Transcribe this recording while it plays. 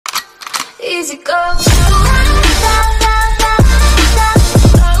Easy go.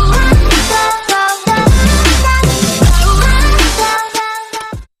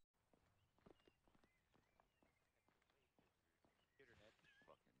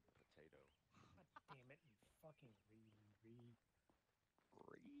 Damn it, you fucking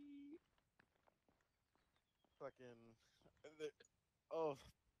read. Fucking. Oh,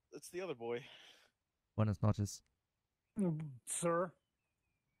 it's the other boy. Buenas noches, Sir?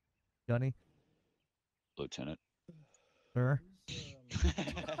 Johnny. Lieutenant. Sir.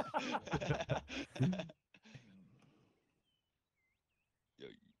 Yo,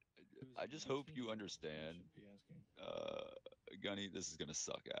 I just hope you understand, Gunny, this is gonna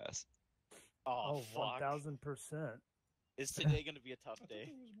suck ass. Oh, fuck. 1000%. Is today gonna be a tough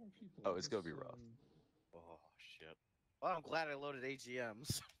day? Oh, it's gonna be rough. Oh, shit. Well, I'm glad I loaded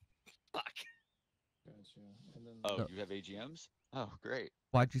AGMs. Fuck. Gotcha. And then Oh, you have AGMs? Oh, great.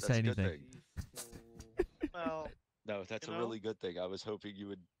 Why'd you That's say a good anything? thing. Well, No, that's a really good thing. I was hoping you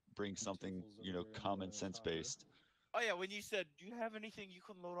would bring something, common sense based. oh yeah, when you said, do you have anything you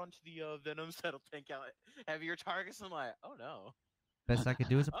can load onto the Venoms that'll tank out heavier targets? I'm like, oh no. Best I could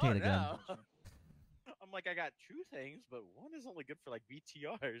do is a potato gun. No. I'm like, I got two things, but one is only good for like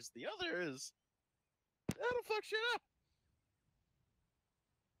BTRs. The other is that'll fuck shit up.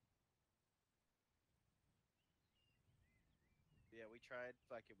 Yeah, we tried.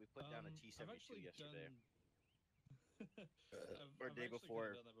 Fuck it, we put down a T-72 yesterday. Or day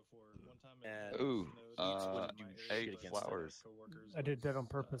before. And Ooh, wouldn't do shit hey, against Flowers. I did that on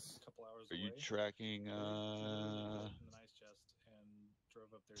purpose. Are you tracking,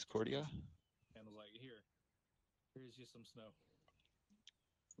 Discordia? And was like, here's just some snow.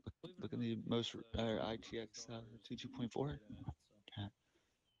 Look at the most ITX 22.4.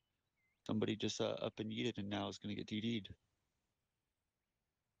 Somebody just up and yeeted and now is going to get DD'd.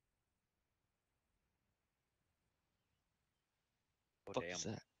 Oh, What the fuck is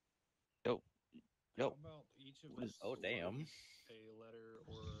that? Yo. Oh damn. A letter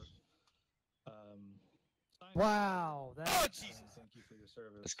or Wow, that. Oh Jesus! Thank you for your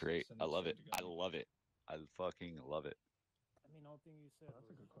service. That's great. I love it. I love it. I fucking love it. I mean, all thing you said. That's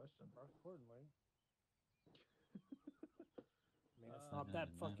a good question. Accordingly. I mean, it's not that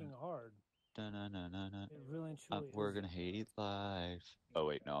fucking hard. It really and truly We're isn't. gonna hate life. Oh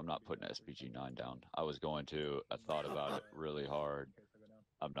wait, no, I'm not putting SPG9 down. I was going to. I thought about it really hard.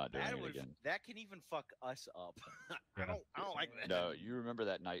 I'm not doing it again. That can even fuck us up. I don't like that. No, you remember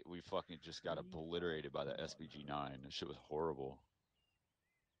that night we fucking just got obliterated by the SPG9. That shit was horrible.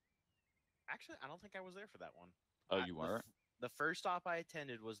 Actually, I don't think I was there for that one. Oh, you weren't? The first stop I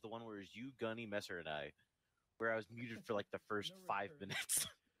attended was the one where it was you, Gunny, Messer, and I, where I was muted for like the first 5 minutes.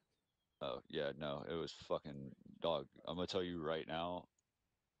 Oh yeah, no, it was fucking dog. I'm gonna tell you right now,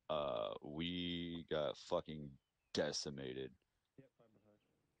 we got fucking decimated.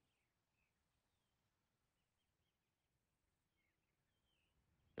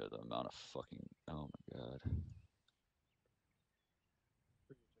 Yeah, the amount of fucking, oh my god.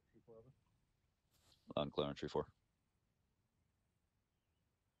 On Clarence Tree 4.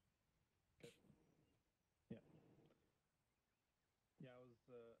 Yeah, I was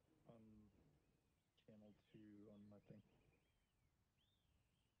on channel 2 on my thing.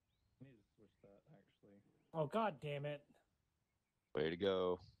 I need to switch that actually. Oh, god damn it. Way to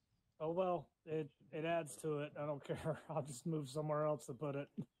go. Oh, well, it adds to it. I don't care. I'll just move somewhere else to put it.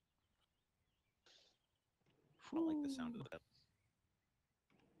 I don't like the sound of that.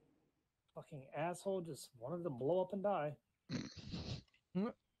 Fucking asshole just wanted to blow up and die.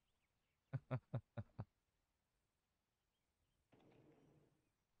 You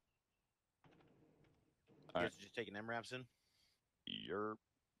guys just taking MRAPs in? Yerp.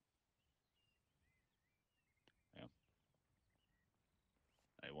 Yeah.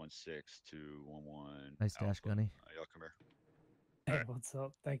 816-211. Nice dash, Gunny. Y'all come here. Hey, what's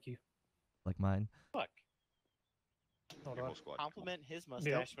up? Thank you. Like mine. Fuck. Hold Your on. whole squad. Compliment his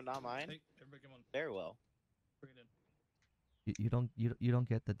mustache, but not mine. Hey, everybody come on. Very well. Bring it in. You don't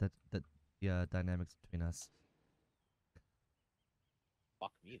get the dynamics between us.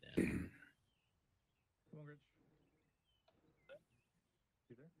 Fuck me then. Come on, Grinch.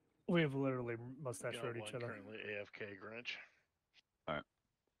 You there? We have literally mustache rode each other. Currently AFK Grinch.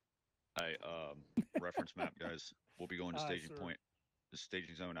 Reference map, guys. We'll be going to staging sir. point, the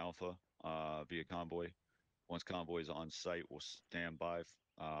staging zone alpha, via convoy. Once convoy is on site, we'll stand by.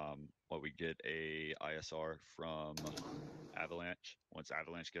 While we get a ISR from Avalanche. Once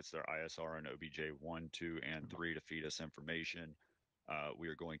Avalanche gets their ISR on OBJ 1, 2, and 3 to feed us information, we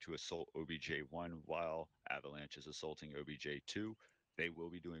are going to assault OBJ 1 while Avalanche is assaulting OBJ 2. they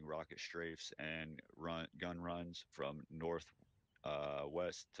will be doing rocket strafes and gun runs from north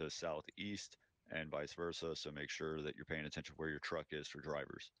west to southeast and vice versa. So make sure that you're paying attention where your truck is for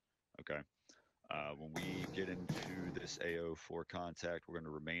drivers. Okay. When we get into this AO4 contact, we're going to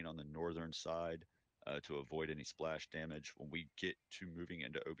remain on the northern side to avoid any splash damage. When we get to moving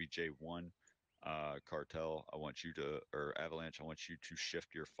into OBJ1, Cartel, I want you to, or Avalanche, I want you to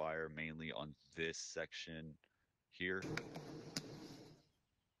shift your fire mainly on this section here.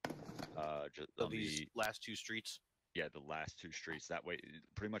 Just So on these the last two streets. yeah, the last two streets. That way,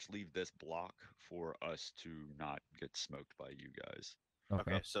 pretty much leave this block for us to not get smoked by you guys.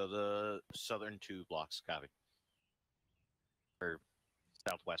 Okay, so the southern two blocks, copy. Or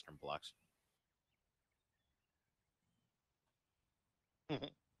southwestern blocks. Easy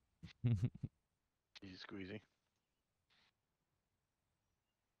squeezy.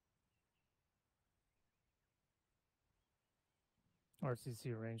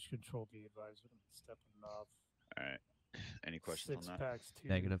 RCC range control be advised when stepping off. All right. Any questions on that? 6 packs to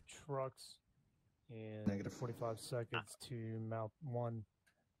Negative. trucks and Negative. 45 seconds to mount 1.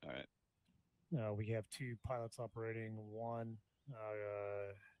 All right. We have 2 pilots operating, 1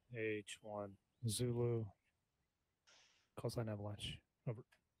 H1 Zulu. Call sign Avalanche. Over.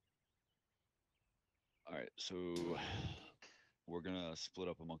 All right. So we're gonna split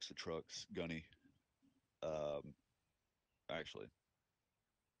up amongst the trucks. Gunny. Actually.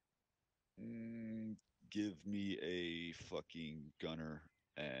 Give me a fucking gunner,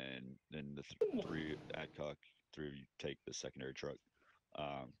 and then the 3 Adcock, 3 of you take the secondary truck,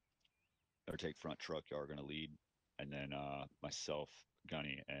 or take front truck. Y'all are gonna lead, and then myself,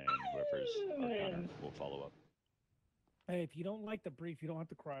 Gunny, and whoever's our gunner will follow up. Hey, if you don't like the brief, you don't have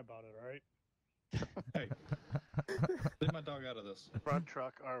to cry about it, all right? Hey, leave my dog out of this. Front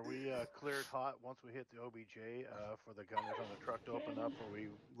truck, are we cleared hot once we hit the OBJ for the gunners on the truck to open up? Or are we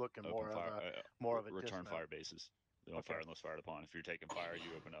looking Open more fire, of a return dismount? fire bases. They don't Okay. fire unless fired upon. If you're taking fire,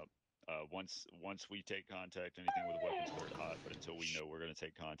 you open up. Once we take contact, anything with weapons cleared hot. But until we know we're going to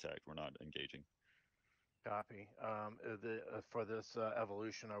take contact, we're not engaging. Copy. For this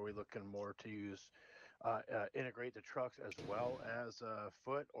evolution, are we looking more to use integrate the trucks as well as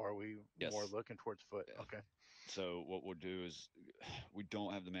foot, or are we more Yes. looking towards foot? Yeah. Okay. So what we'll do is, we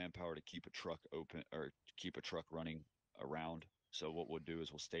don't have the manpower to keep a truck open or keep a truck running around. So what we'll do is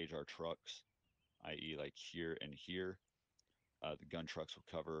we'll stage our trucks, i.e. like here and here. The gun trucks will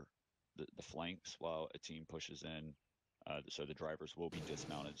cover the flanks while a team pushes in. So the drivers will be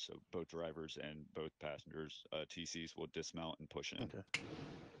dismounted. So both drivers and both passengers, TCs, will dismount and push in. Okay.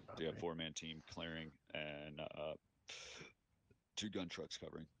 So you have 4-man team clearing and 2 gun trucks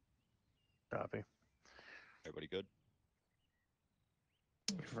covering. Copy. Everybody good?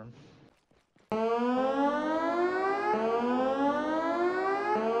 Confirm.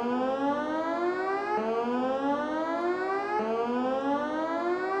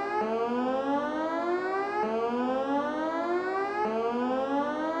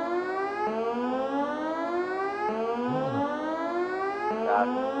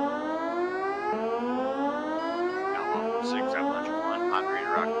 Outlaw 16, Avalanche 1, hot green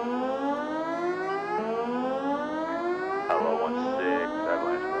rock. Hello, 16,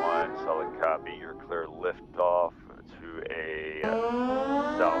 Avalanche 1, solid copy. You're clear liftoff to a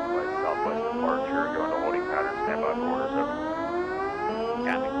southwest departure. Going to holding pattern, stand by for orders. Over.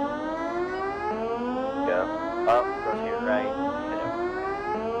 Copy. Go. Up, rotate right, hit him.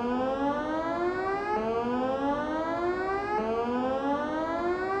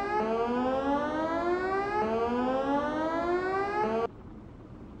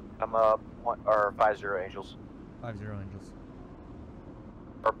 I'm up, or 50 Angels. 50 Angels.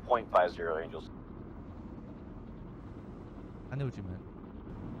 Or 0.50 Angels. I knew what you meant.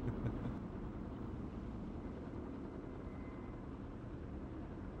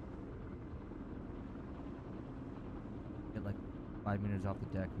 Get like 5 meters off the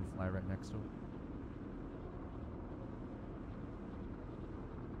deck and fly right next to it.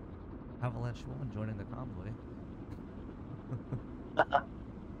 Avalanche 1 joining the convoy.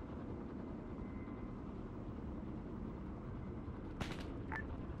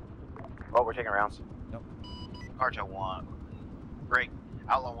 Oh, we're taking rounds. Yep. Cartel 1. Break.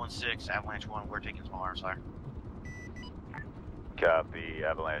 Outlaw 16, Avalanche 1, we're taking small arms fire. Copy,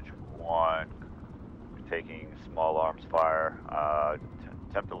 Avalanche 1. Taking small arms fire.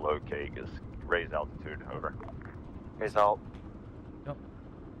 Attempt to locate is raised altitude. Over. Result. Yep.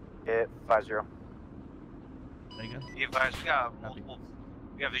 Hit 50. There you go. Be advised, we got Copy.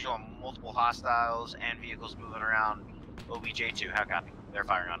 we have visual on multiple hostiles and vehicles moving around OBJ2. How copy? They're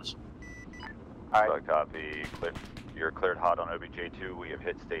firing on us. Alright. Solid copy. Clear. you're cleared hot on OBJ2. We have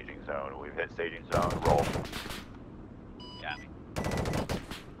hit staging zone. We've hit staging zone. Roll. Got me.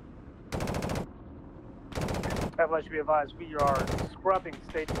 Avalanche, be advised, we are scrubbing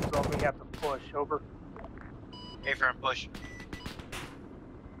staging zone. We have to push. Over. A-firm, push.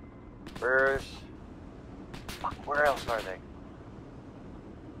 Where's... Fuck, where else are they?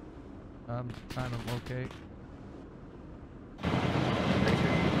 I'm trying to locate. I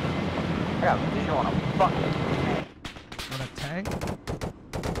got visual on a fucking On a tank?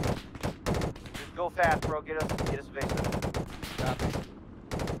 Just go fast, bro. Get us evasive. Copy.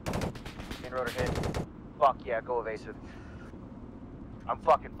 Main rotor hit. Fuck yeah, go evasive. I'm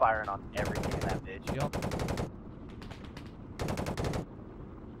fucking firing on everything in that bitch. Yup.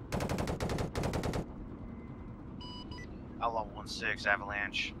 Outlaw 1-6,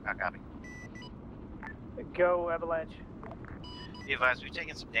 Avalanche. Copy. Go, Avalanche. Be advised, we've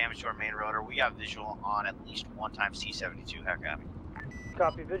taken some damage to our main rotor. We got visual on at least one time C-72. Copy.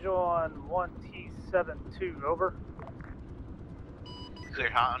 Copy. Visual on 1T72. Over.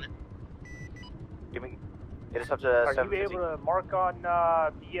 Cleared hot on it. Get us up to Are you 750. able to mark on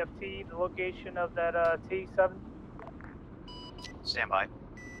BFT the location of that T7? Stand by.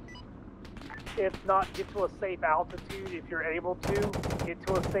 If not, get to a safe altitude. If you're able to, get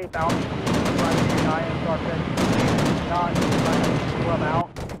to a safe altitude. Try to get ISR bed. If not, try to scrub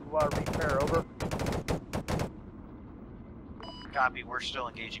out to repair. Over. Copy. We're still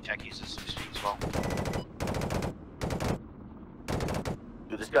engaging techies as we speak as well.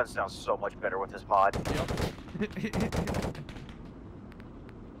 Dude, this gun sounds so much better with this mod.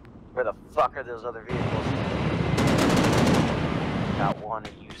 Where the fuck are those other vehicles? Not one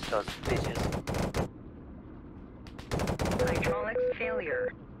of you sons of bitches. Hydraulics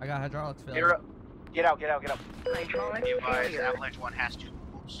failure. I got hydraulics failure. Get out. Hydraulics Be advised, failure. Avalanche 1 has to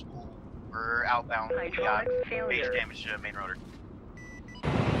spool. We're outbound. We got Hydraulics major failure. damage to the main rotor.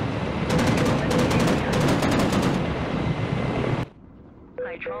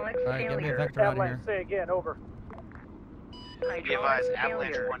 Hydraulics Alright, get me a failure. vector out of Avalanche, here. say again. Over. Be Hydraulics advised,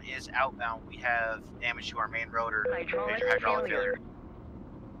 Avalanche failure. 1 is outbound. We have damage to our main rotor. Hydraulics Major hydraulic failure.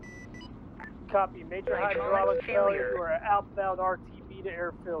 Copy. Major Hydraulic hydraulic failure. failure. You are outbound RTB to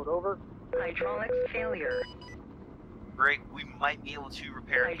airfield. Over. Hydraulics failure. Great. We might be able to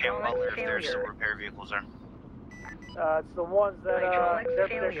repair Cam Hydraulic Butler if there's still failure. repair vehicles there. It's the ones that Hydraulic there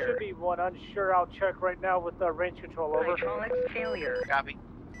failure. should be one unsure. I'll check right now with range control. Over. Hydraulics failure. Copy.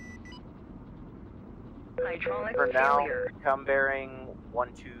 Hydraulics For now, failure. come bearing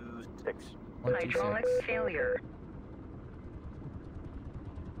 126. 126. Hydraulics failure.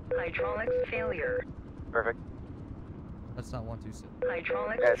 Hydraulics failure. Perfect. That's not 126.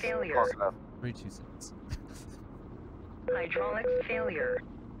 Hydraulics Yes, failure. close enough. 326. Hydraulics failure.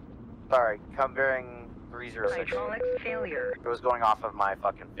 Sorry, come bearing 306. Hydraulics failure. It was going off of my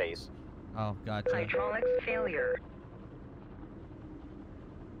fucking face. Oh, gotcha. Hydraulics failure.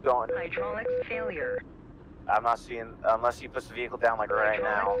 Going. Hydraulics failure. I'm not seeing unless he puts the vehicle down like right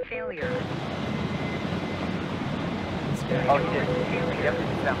now. Hydraulics failure. Oh, he did. Hydraulics failure. Yep,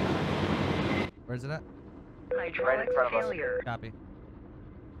 it's down. Where's it at? Hydraulics front of us. failure. Copy.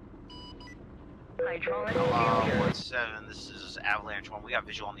 Hydraulics Outlaw failure. 1-7. This is Avalanche 1. We got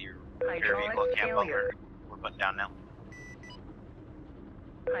visual on the repair Hydraulics vehicle at Cam failure. Butler. We're buttoned down now.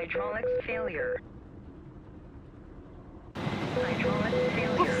 Hydraulics failure. Hydraulics What the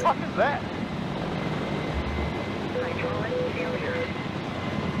failure. fuck is that? Hydraulics failure.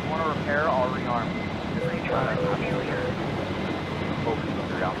 Want to repair? I'll rearm. Hydraulics failure. Open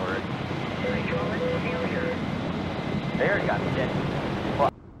the down already. Hydraulics failure. They already got me dead.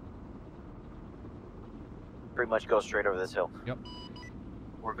 Fuck. Pretty much go straight over this hill.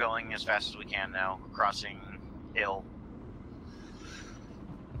 We're going as fast as we can now. We're crossing hill.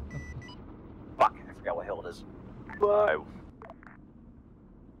 Fuck, I forgot what hill it is.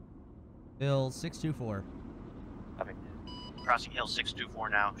 Bill 624. Crossing hill 624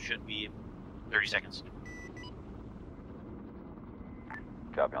 now. Should be 30 seconds.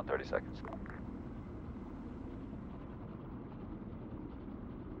 Copy on 30 seconds.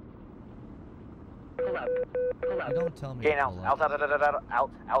 Pull up. Pull You up. don't tell me. Gain to out, pull out,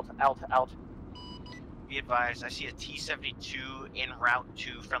 up. out. Be advised, I see a T-72 en route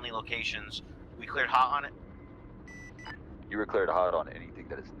to friendly locations. We cleared hot on it. You were cleared hot on anything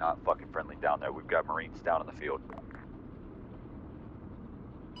that is not fucking friendly down there. We've got Marines down in the field.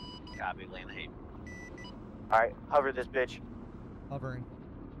 Copy, laying the hate. Alright, hover this bitch. Hovering.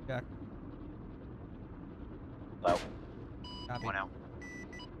 Check. Low. Copy. One out.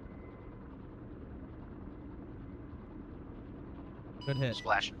 Good hit.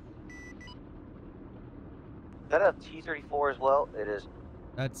 Splash. that a T-34 as well? It is.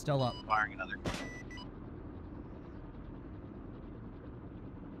 That's still up. Firing another.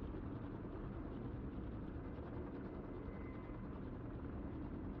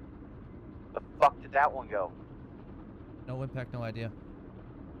 The fuck did that one go? No impact, no idea.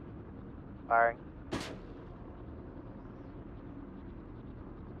 Firing.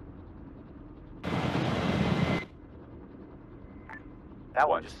 That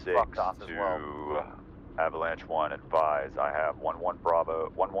one just fucked off as well. Avalanche 1, advise. I have 1-1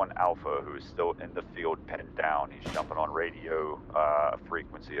 Bravo, 1-1 Alpha, who is still in the field, pinned down. He's jumping on radio,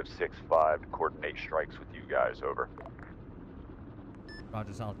 frequency of 6-5. Coordinate strikes with you guys. Over.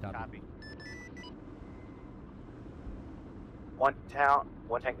 Roger, solid copy. Copy. One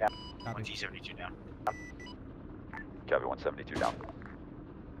tank down. Copy. One T-72 down. Copy, 172 down.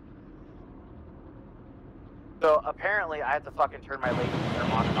 So apparently I have to fucking turn my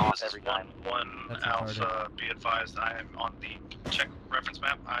laser on and off every time. One That's Alpha, be advised, I am on the check reference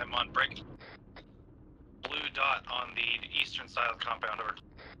map. I'm on break. Blue dot on the eastern side of the compound. Over.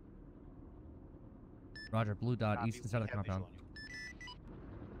 Roger, blue dot, Copy, eastern side of the we have compound.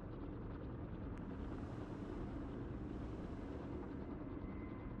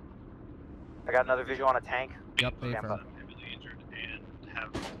 I got another visual on a tank. Yep, Stand affirm. by. I'm heavily injured and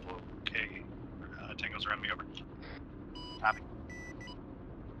have multiple K tangos around me. Over. Copy.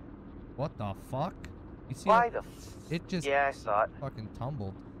 What the fuck? You see Why it? the It just Yeah, I saw it. fucking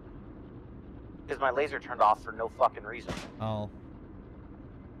tumbled. Because my laser turned off for no fucking reason. Oh.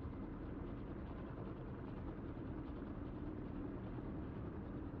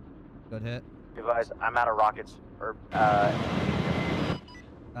 Good hit. Advise, I'm out of rockets. Or,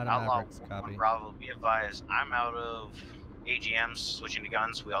 Not a Outlaw Mavericks, 1 copy. Bravo, be advised, I'm out of AGMs, switching to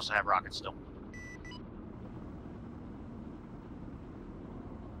guns. We also have rockets still.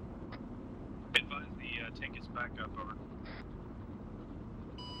 Be advised, the tank is back up. Over.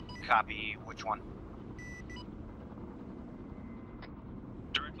 Copy, which one?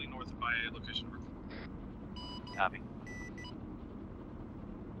 Directly north of my location. Over. Copy.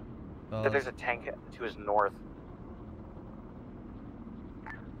 There's a tank to his north.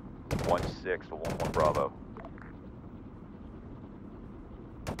 1-6 to 1-1 Bravo.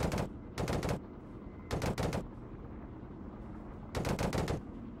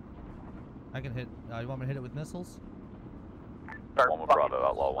 I can hit. You want me to hit it with missiles? Start 1-1 fucking Bravo,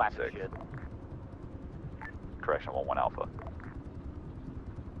 Outlaw slapping 1-6. shit. Correction, 1-1 Alpha.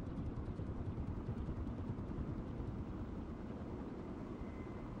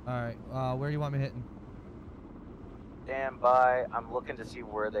 Alright, where do you want me hitting? Stand by. I'm looking to see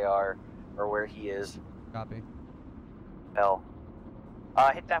where they are, or where he is. Copy. Hell.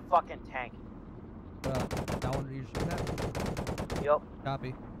 Hit that fucking tank. That one you're shooting at? Yep.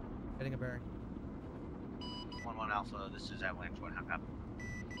 Copy. Hitting a bearing. 1-1 Alpha, this is Avalanche 1, how copy?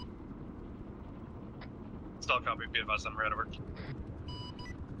 Still copy. Be advised, I'm right over.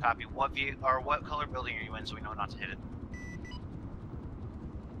 Copy. What view, or what color building are you in so we know not to hit it?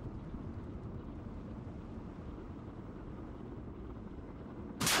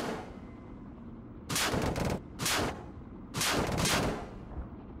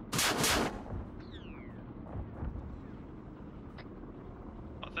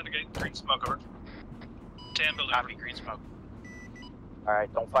 Authenticate. Green smoke. Over. Tan building. Copy, green smoke.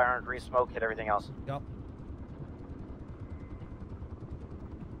 Alright, don't fire on green smoke, hit everything else. Yup.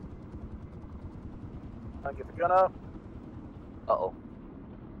 Get the gun up. Uh-oh.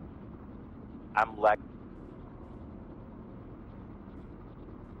 I'm lag.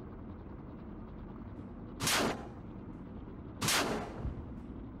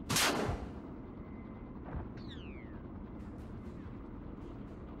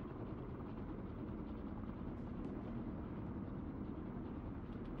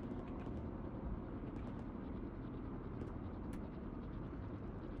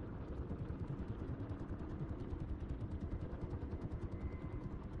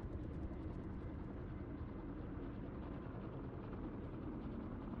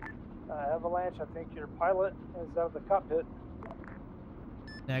 Avalanche, I think your pilot is out of the cockpit.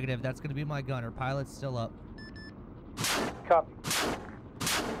 Negative, that's gonna be my gunner. Pilot's still up. Copy.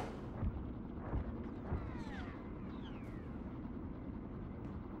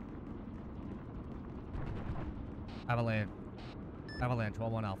 Avalanche. Avalanche,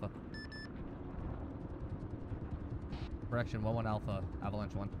 1-1 Alpha. Correction, 1-1 Alpha.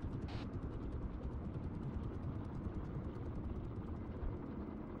 Avalanche 1.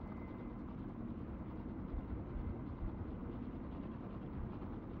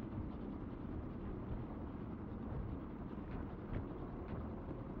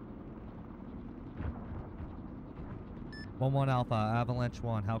 1-1 Alpha, Avalanche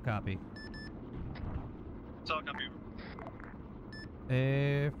 1, how copy? Solid copy.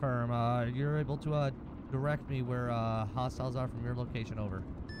 Firm, you're able to direct me where hostiles are from your location, over.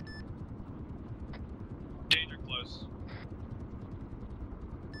 Danger close.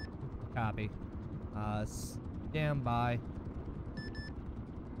 Copy. Stand by.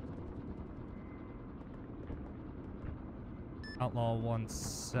 Outlaw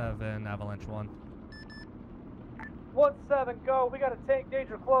 1-7, Avalanche 1. 1-7, go. We got a tank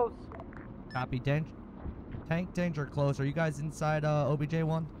danger close. Copy. Tank danger close. Are you guys inside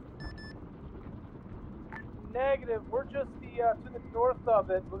OBJ1? Negative. We're just to the north of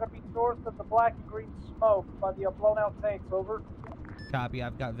it. We're gonna be north of the black and green smoke by the blown out tanks. Over. Copy.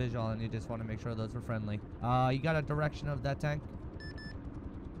 I've got visual on you. Just want to make sure those were friendly. You got a direction of that tank?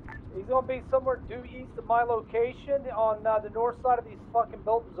 He's gonna be somewhere due east of my location on the north side of these fucking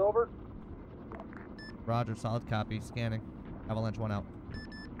buildings. Over. Roger. Solid copy. Scanning. Avalanche 1 out.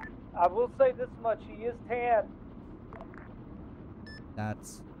 I will say this much: he is tan.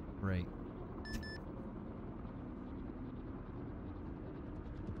 That's great.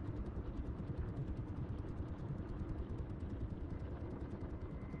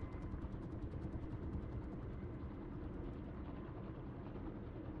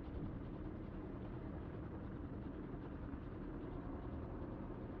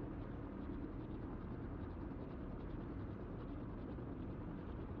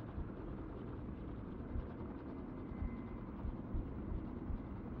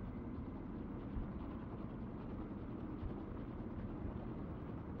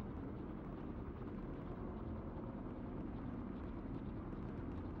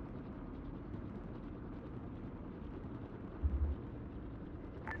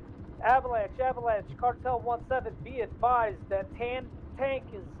 Avalanche, Cartel 1-7, be advised that tan tank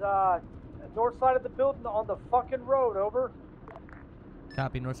is north side of the building on the fucking road. Over.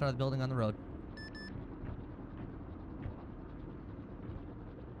 Copy. North side of the building on the road.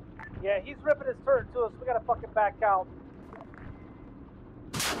 Yeah, he's ripping his turret to us. We gotta fucking back out.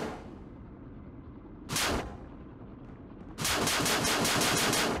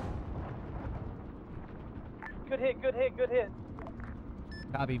 Good hit, good hit, good hit.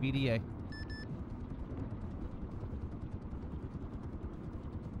 Copy. VDA.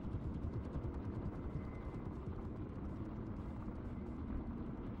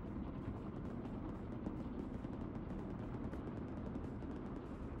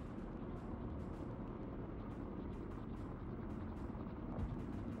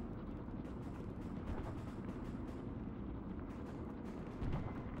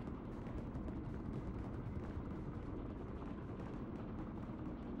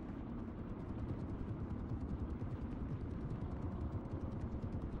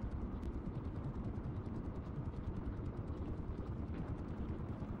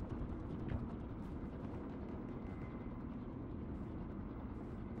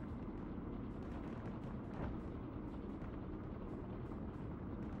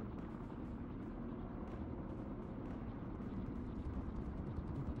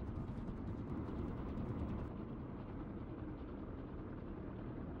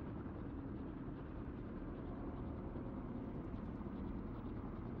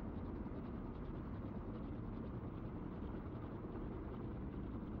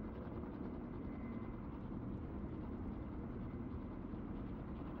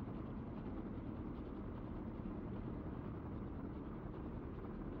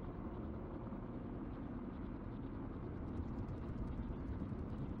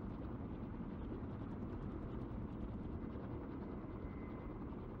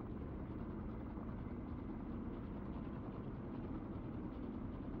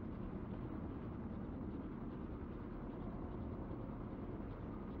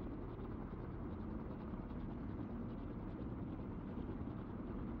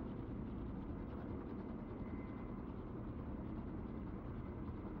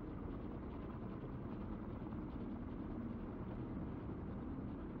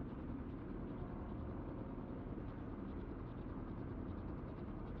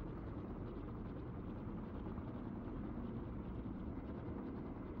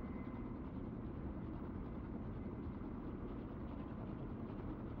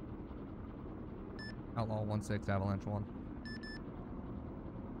 Outlaw 1-6, Avalanche 1.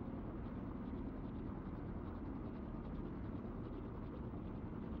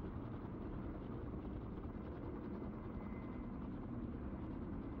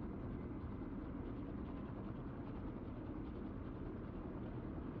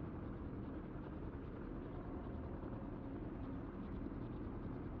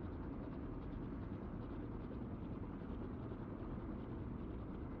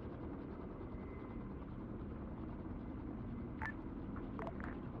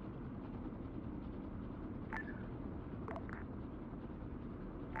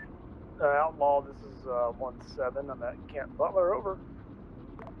 Outlaw, this is 1-7. I'm at Camp Butler, over.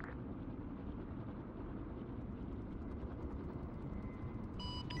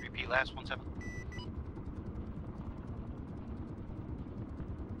 Repeat last 1-7.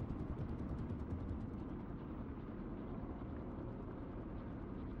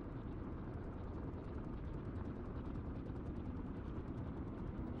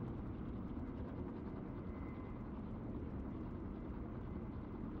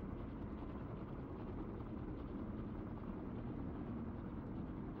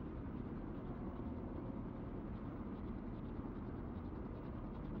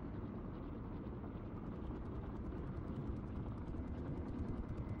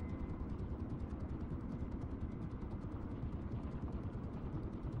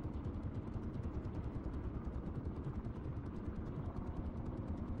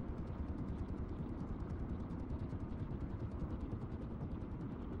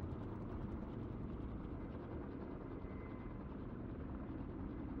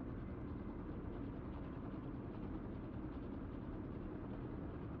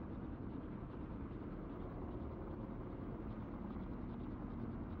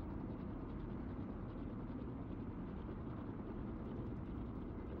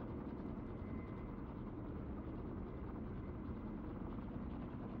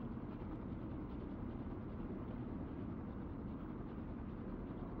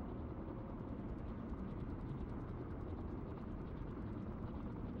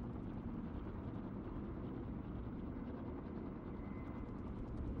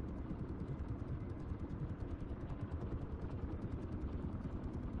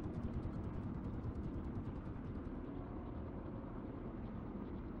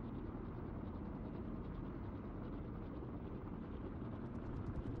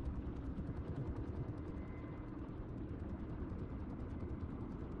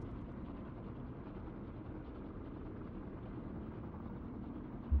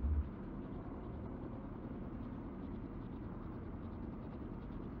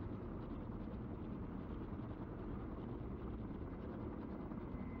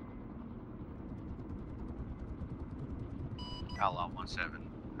 Outlaw 1-7,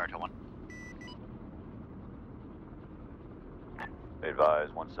 Cartel 1. Advise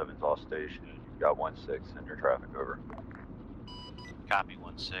 1-7's off station. You've got 1-6 in your traffic, over. Copy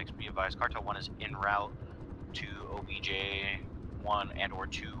 1-6. Be advised, Cartel 1 is en route to OBJ 1 and or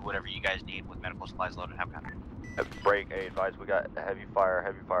 2, whatever you guys need with medical supplies loaded. Have a copy. Break, advise, we got heavy fire.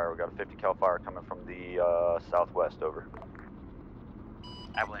 We got a 50 cal fire coming from the southwest, over.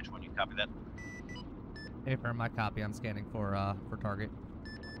 Avalanche 1, you copy that? Hey, for my copy, I'm scanning for target.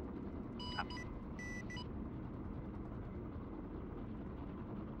 Copy.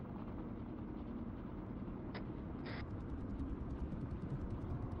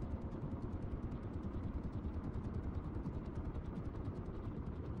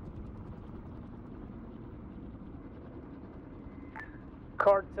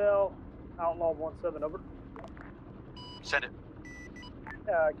 Cartel, Outlaw 1-7, over. Send it.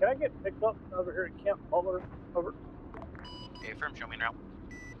 Can I get picked up over here at Camp Butler, over? Affirm, show me now.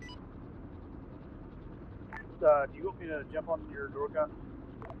 Do you want me to jump on your door gun?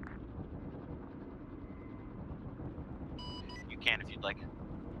 You can if you'd like.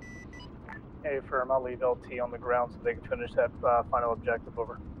 Hey, firm, I'll leave LT on the ground so they can finish that final objective,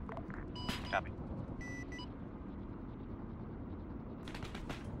 over. Copy.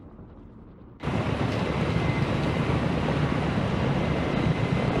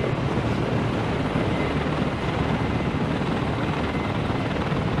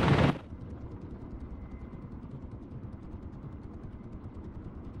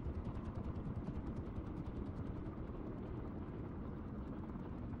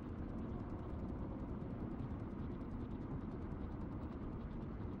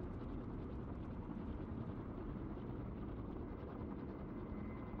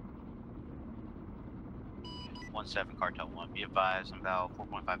 One 7 Cartel 1. Be advised, I'm about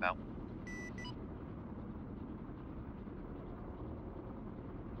 4.5 out.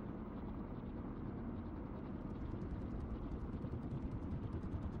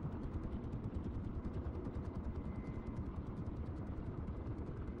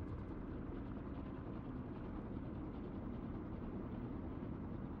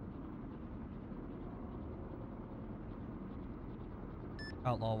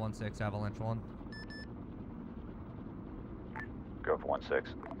 Outlaw 1-6, Avalanche 1. Go for 1-6.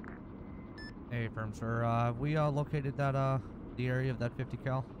 Hey, firm, sir. We located that the area of that 50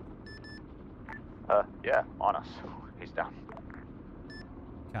 cal. Yeah, on us. He's down.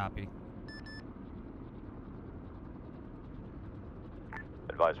 Copy.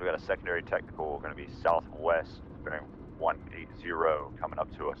 advised, we got a secondary technical going to be southwest, bearing 180 coming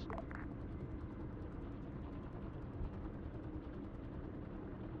up to us.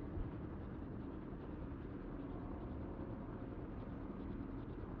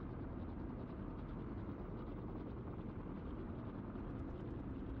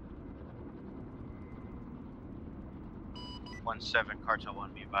 One 7 Cartel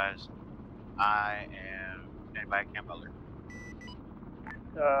 1, be advised. I am standing by Camp Butler.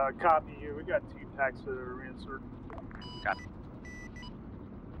 Copy you. We got 2 packs that are answered. Copy.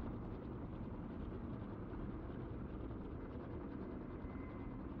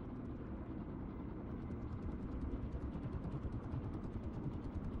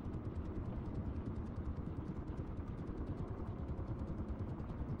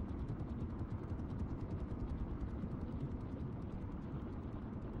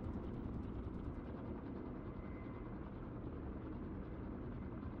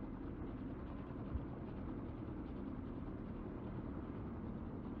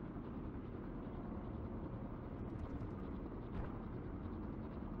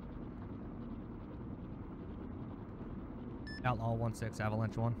 Outlaw 1-6,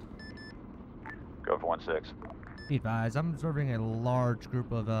 Avalanche 1. Go for 1-6. Be advised, I'm observing a large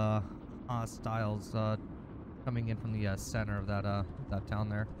group of hostiles coming in from the center of that town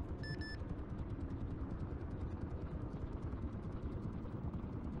there.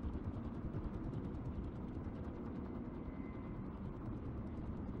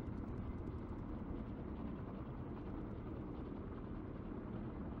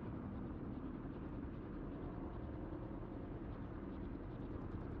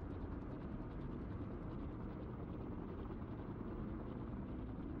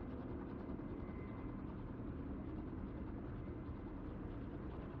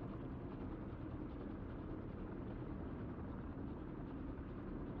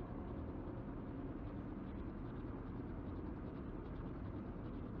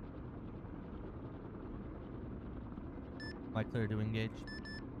 Am I clear to engage?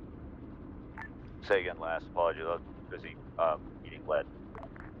 Say again, last. Apologies, I was busy eating lead.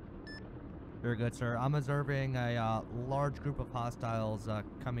 Very good, sir. I'm observing a large group of hostiles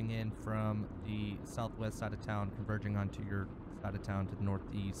coming in from the southwest side of town, converging onto your side of town to the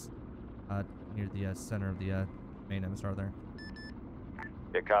northeast, near the center of the main MSR there.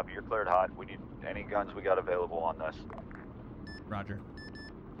 Yeah, copy. You're cleared hot. We need any guns we got available on this. Roger.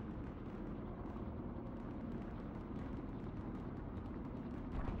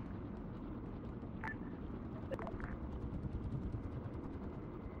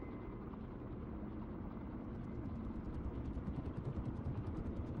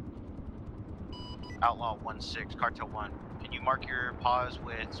 Outlaw 1-6, Cartel 1. Can you mark your pause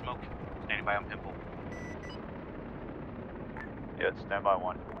with smoke? Standing by on Pimple. Yeah, it's standby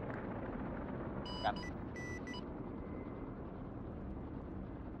 1. Copy.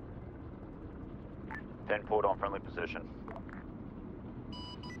 Then pulled on friendly position.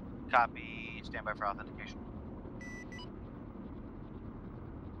 Copy. Standby for authentication.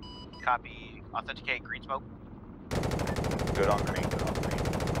 Copy. Authenticate. Green smoke. Good on green, good on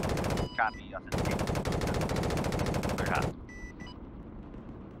green. Copy. Authenticate. Clear hot.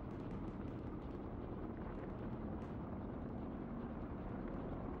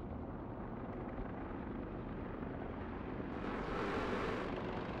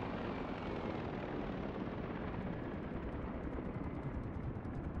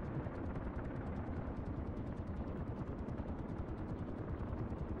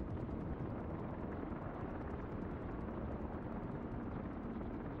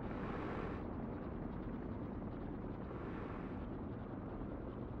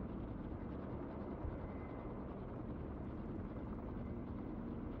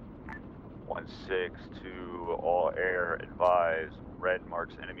 Six to all air, advise, red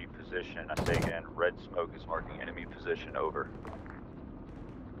marks enemy position. I say again, red smoke is marking enemy position, over.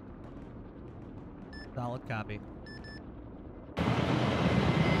 Solid copy.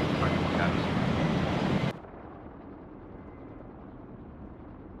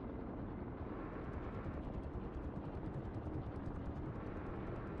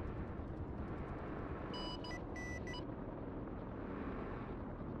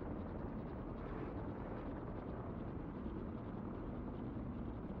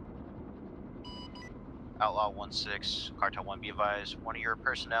 Outlaw 1-6, Cartel 1, be advised. One of your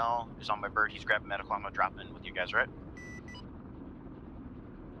personnel is on my bird. He's grabbing medical. I'm gonna drop in with you guys, right?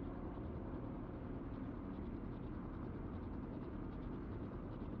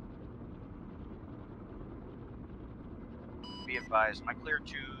 Be advised. Am I clear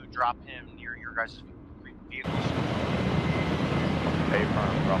to drop him near your guys' vehicles?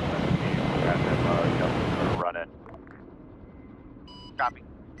 A-firm, drop them in the team. Got them, Justin's gonna run in. Copy.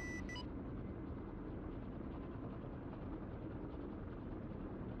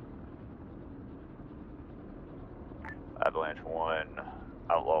 Avalanche 1,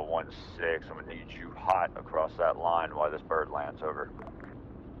 Outlaw 1-6, I'm gonna need you hot across that line while this bird lands over.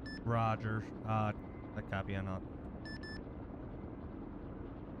 Roger. I copy on that.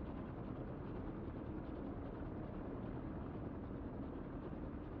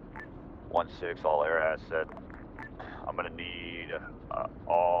 One six, all air asset. I'm gonna need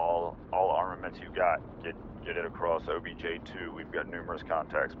all armaments you got. Get it across OBJ2. We've got numerous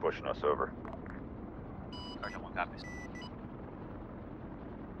contacts pushing us over. Cartel 1 copies.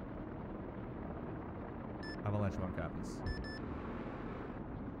 Avalanche 1 copies.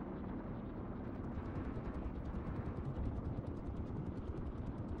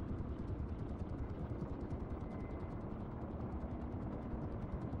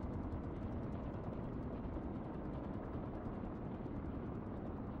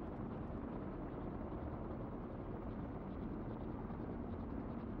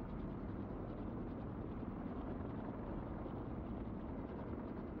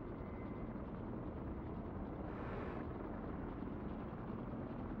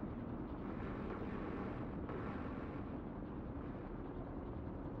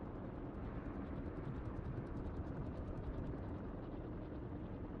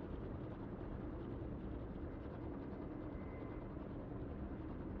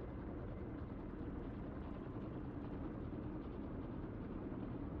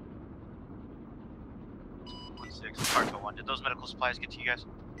 Cartel 1, did those medical supplies get to you guys?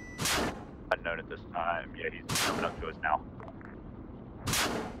 Unknown at this time. Yeah, he's coming up to us now.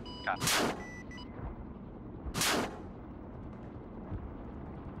 Copy.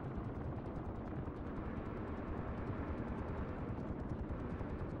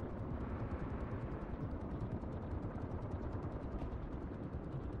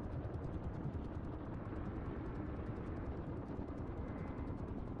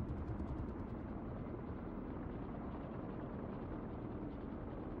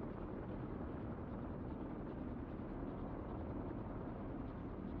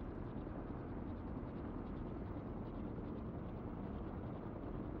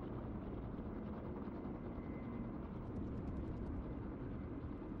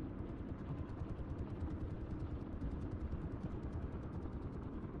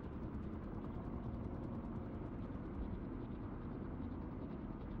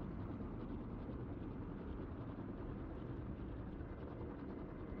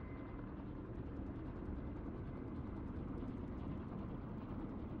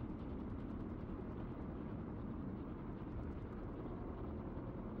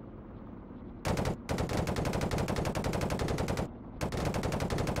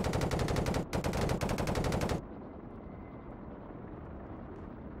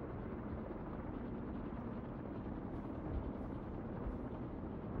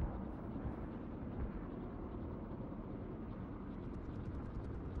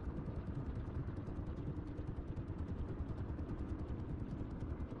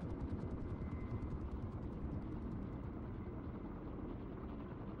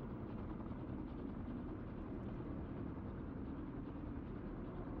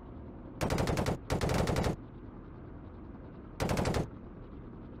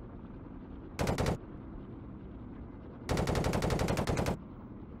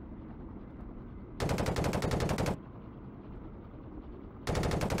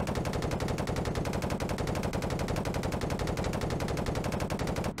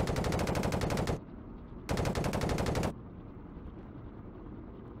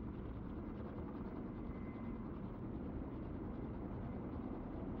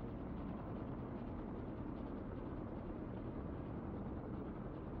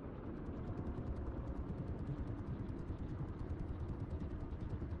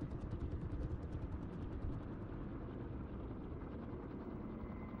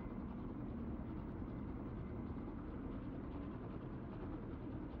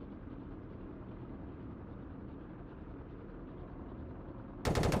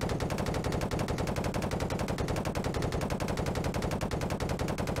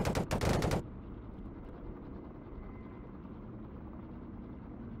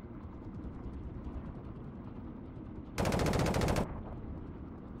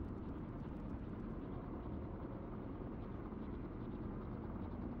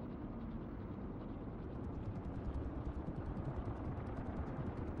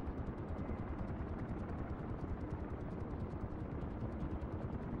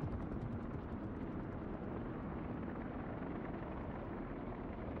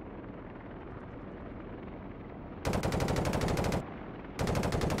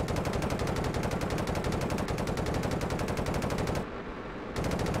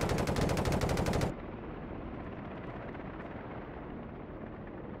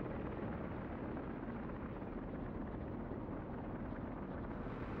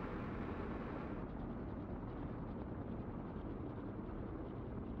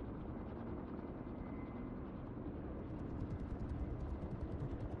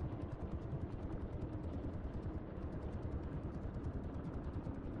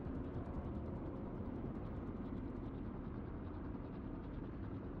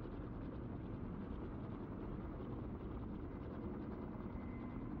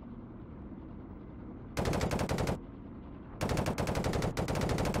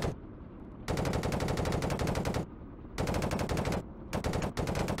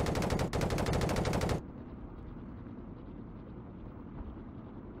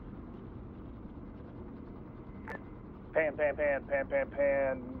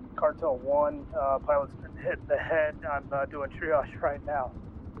 Pan. Cartel 1, pilot's been hit in the head. I'm doing triage right now.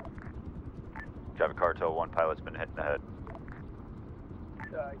 Copy, Cartel 1, pilot's been hit in the head.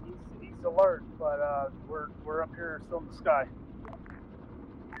 He's alert, but we're up here still in the sky.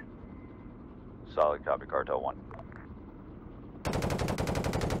 Solid copy, Cartel 1.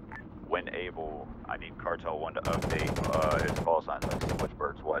 When able, I need Cartel 1 to update its call signs like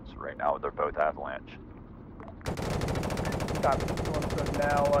Switchbird's Wets. Right now, they're both Avalanche. Copy, he's doing so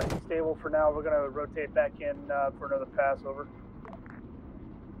now. He's stable for now. We're going to rotate back in for another pass, over.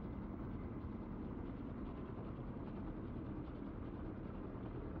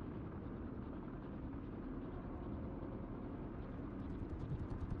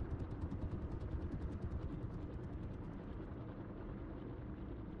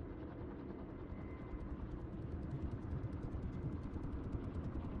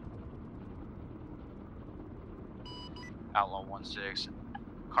 Outlaw 1-6,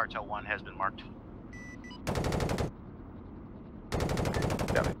 Cartel 1 has been marked.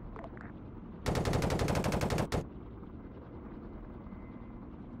 Copy.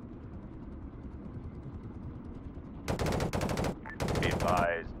 Be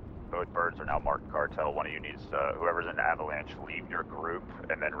advised, both birds are now marked Cartel. One of you needs to, whoever's in Avalanche, leave your group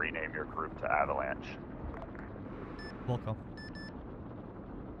and then rename your group to Avalanche. Welcome.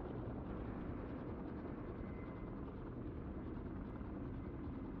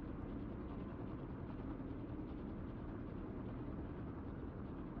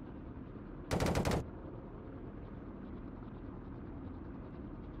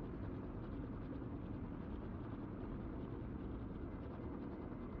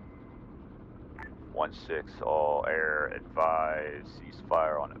 Six, all air, advise,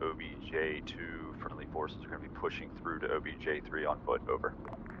 ceasefire on OBJ2. Friendly forces are going to be pushing through to OBJ3 on foot, over.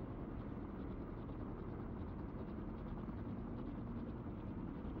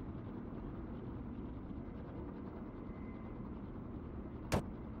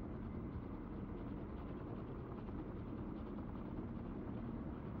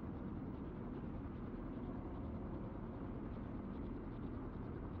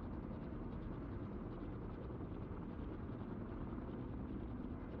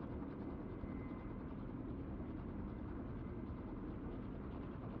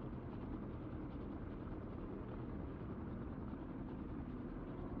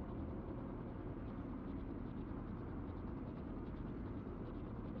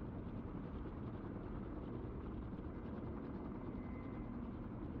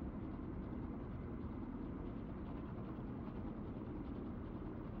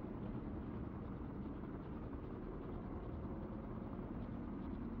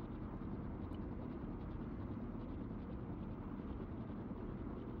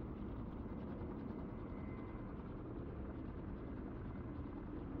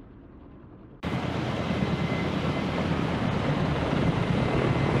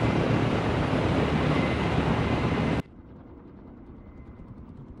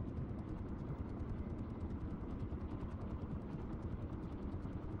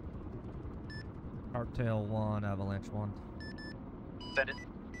 Cartel 1, Avalanche 1. Send it.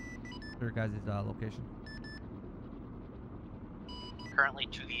 Your guys' location. Currently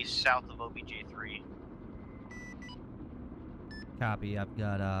to the south of OBJ3. Copy, I've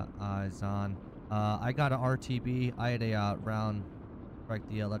got eyes on. I got a RTB. I had a round strike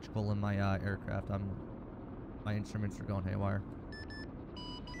the electrical in my aircraft. My instruments are going haywire.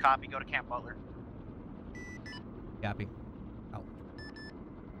 Copy, go to Camp Butler. Copy. Out.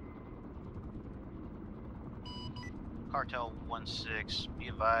 Cartel 1-6, be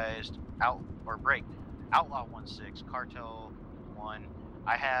advised, Outlaw 1-6, Cartel 1.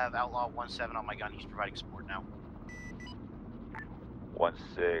 I have Outlaw 1-7 on my gun. He's providing support now.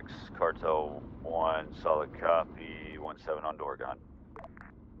 1-6, Cartel 1, solid copy. 1-7 on door gun.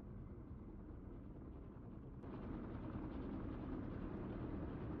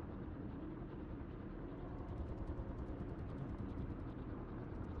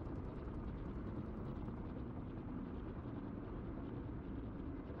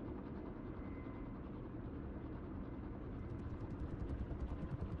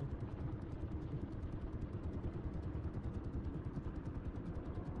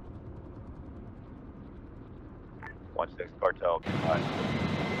 Cartel, goodbye.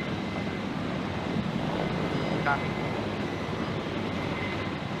 Copy.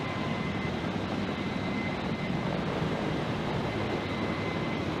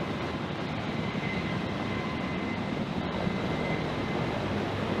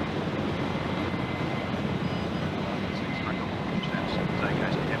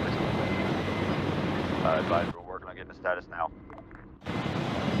 Advise, we're working on getting the status now.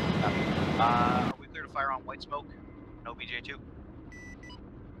 Are we clear to fire on white smoke? No BJ2?